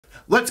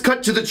Let's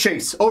cut to the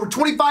chase. Over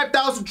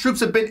 25,000 troops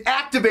have been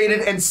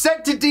activated and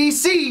sent to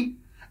D.C.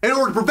 in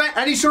order to prevent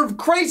any sort of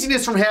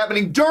craziness from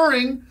happening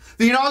during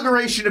the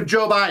inauguration of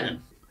Joe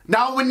Biden.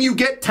 Now, when you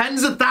get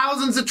tens of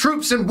thousands of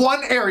troops in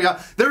one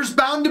area, there's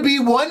bound to be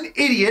one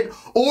idiot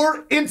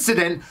or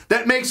incident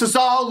that makes us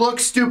all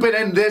look stupid,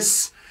 and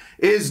this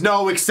is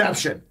no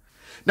exception.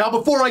 Now,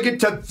 before I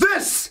get to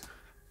this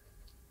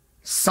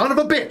son of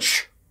a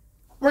bitch,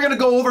 we're going to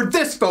go over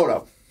this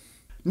photo.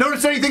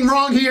 Notice anything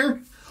wrong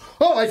here?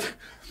 Oh,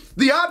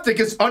 the optic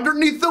is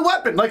underneath the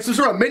weapon, like some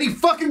sort of mini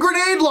fucking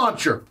grenade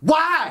launcher.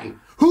 Why?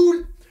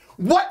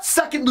 What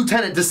second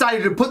lieutenant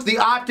decided to put the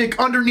optic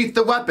underneath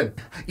the weapon?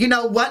 You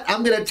know what?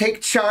 I'm going to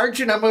take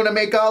charge and I'm going to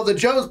make all the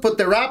Joes put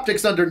their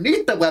optics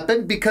underneath the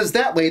weapon because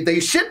that way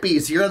they ship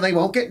easier and they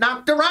won't get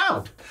knocked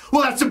around.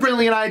 Well, that's a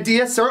brilliant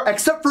idea, sir,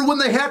 except for when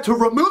they had to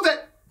remove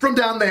it from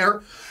down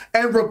there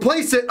and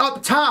replace it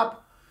up top.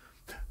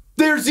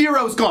 Their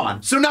zero's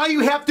gone. So now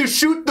you have to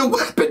shoot the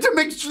weapon to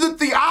make sure that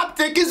the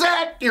optic is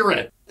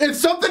accurate. If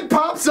something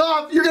pops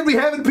off, you're going to be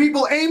having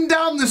people aim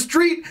down the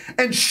street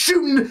and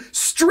shooting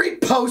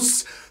street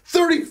posts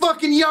 30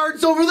 fucking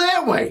yards over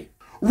that way.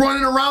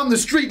 Running around the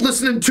street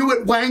listening to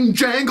it wang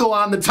jangle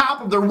on the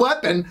top of their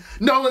weapon,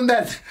 knowing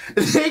that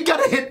they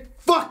gotta hit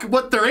fuck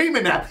what they're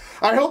aiming at.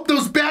 I hope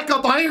those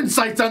backup iron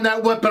sights on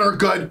that weapon are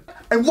good.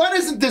 And why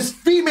doesn't this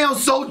female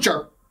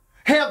soldier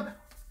have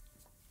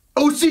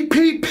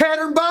OCP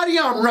pattern body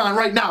armor on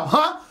right now,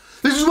 huh?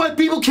 This is why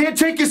people can't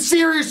take us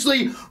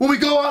seriously when we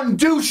go out and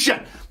do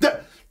shit.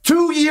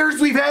 2 years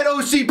we've had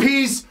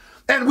OCPs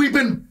and we've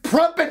been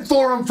prepping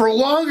for them for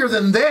longer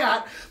than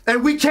that,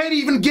 and we can't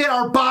even get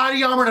our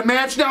body armor to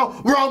match now.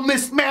 We're all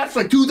mismatched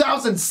like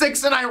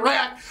 2006 in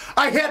Iraq.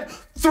 I had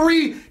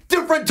 3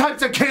 different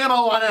types of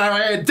camo on it.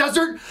 I had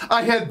desert,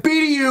 I had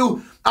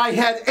BDU, I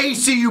had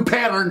ACU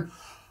pattern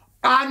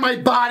on my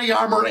body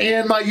armor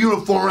and my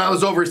uniform when I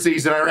was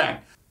overseas in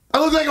Iraq. I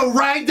look like a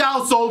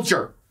ragdoll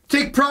soldier.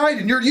 Take pride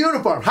in your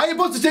uniform. How are you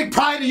supposed to take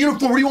pride in a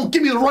uniform when you won't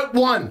give me the right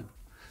one?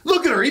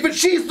 Look at her. Even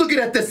she's looking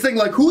at this thing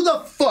like, who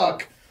the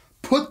fuck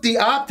put the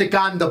optic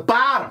on the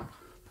bottom?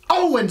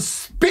 Oh, and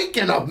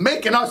speaking of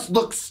making us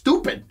look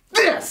stupid,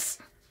 this!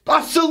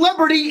 A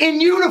celebrity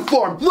in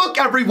uniform. Look,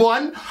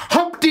 everyone.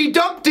 Humpty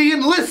Dumpty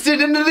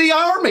enlisted into the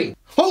army.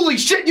 Holy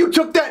shit, you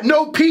took that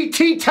no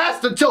PT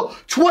test until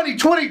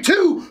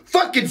 2022.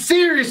 Fucking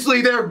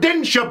seriously there,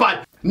 didn't you,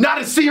 bud? Not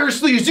as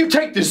seriously as you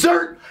take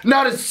dessert.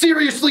 Not as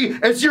seriously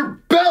as your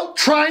belt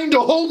trying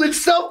to hold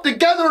itself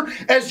together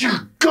as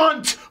your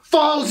gunt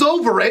falls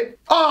over it.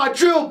 Ah,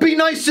 Drill, be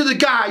nice to the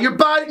guy. Your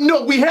body,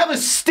 no, we have a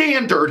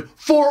standard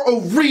for a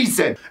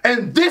reason.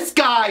 And this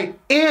guy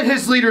and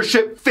his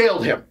leadership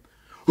failed him.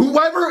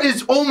 Whoever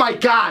is, oh my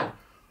God.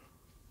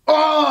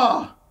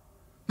 Oh,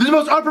 this is the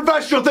most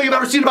unprofessional thing I've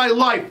ever seen in my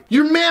life.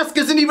 Your mask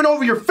isn't even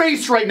over your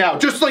face right now,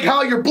 just like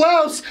how your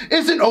blouse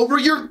isn't over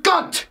your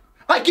gut.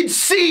 I can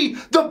see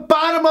the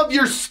bottom of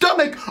your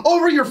stomach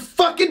over your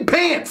fucking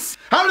pants.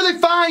 How do they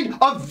find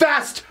a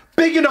vest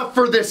big enough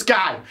for this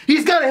guy?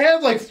 He's got to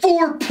have like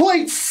 4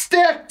 plates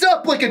stacked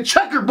up like a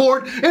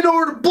checkerboard in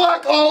order to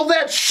block all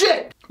that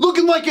shit.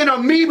 Looking like an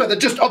amoeba that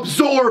just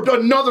absorbed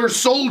another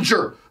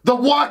soldier. The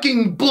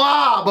walking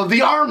blob of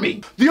the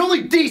army. The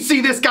only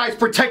DC this guy's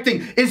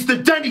protecting is the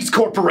Denny's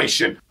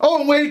Corporation. Oh,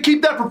 and way to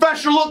keep that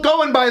professional look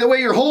going, by the way.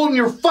 You're holding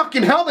your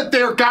fucking helmet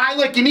there, guy,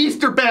 like an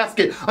Easter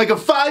basket. Like a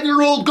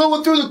 5-year-old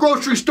going through the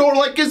grocery store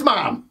like his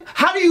mom.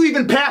 How do you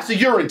even pass a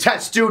urine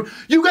test, dude?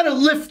 You gotta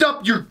lift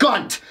up your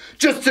gunt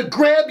just to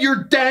grab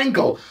your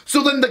dangle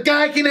so then the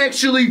guy can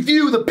actually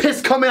view the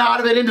piss coming out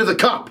of it into the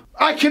cup.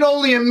 I can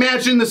only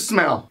imagine the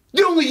smell.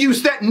 The only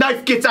use that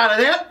knife gets out of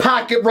that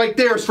pocket right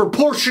there is for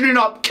portioning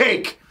up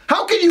cake.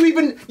 How can you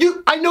even,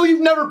 I know you've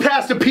never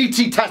passed a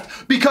PT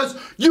test because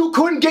you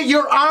couldn't get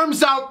your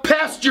arms out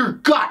past your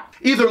gut.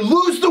 Either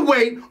lose the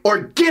weight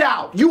or get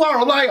out. You are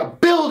a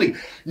liability.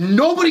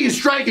 Nobody is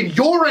dragging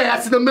your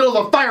ass in the middle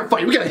of a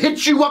firefight. We gotta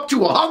hitch you up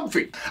to a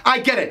Humvee. I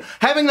get it.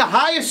 Having the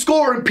highest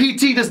score in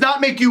PT does not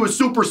make you a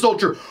super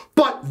soldier,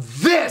 but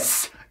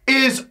this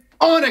is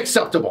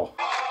unacceptable.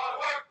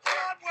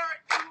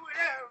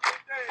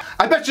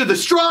 I bet you the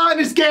straw in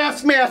his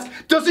gas mask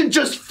doesn't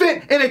just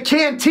fit in a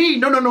canteen.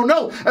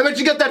 No. I bet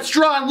you got that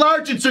straw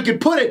enlarged so you can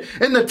put it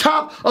in the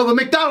top of a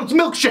McDonald's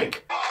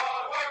milkshake.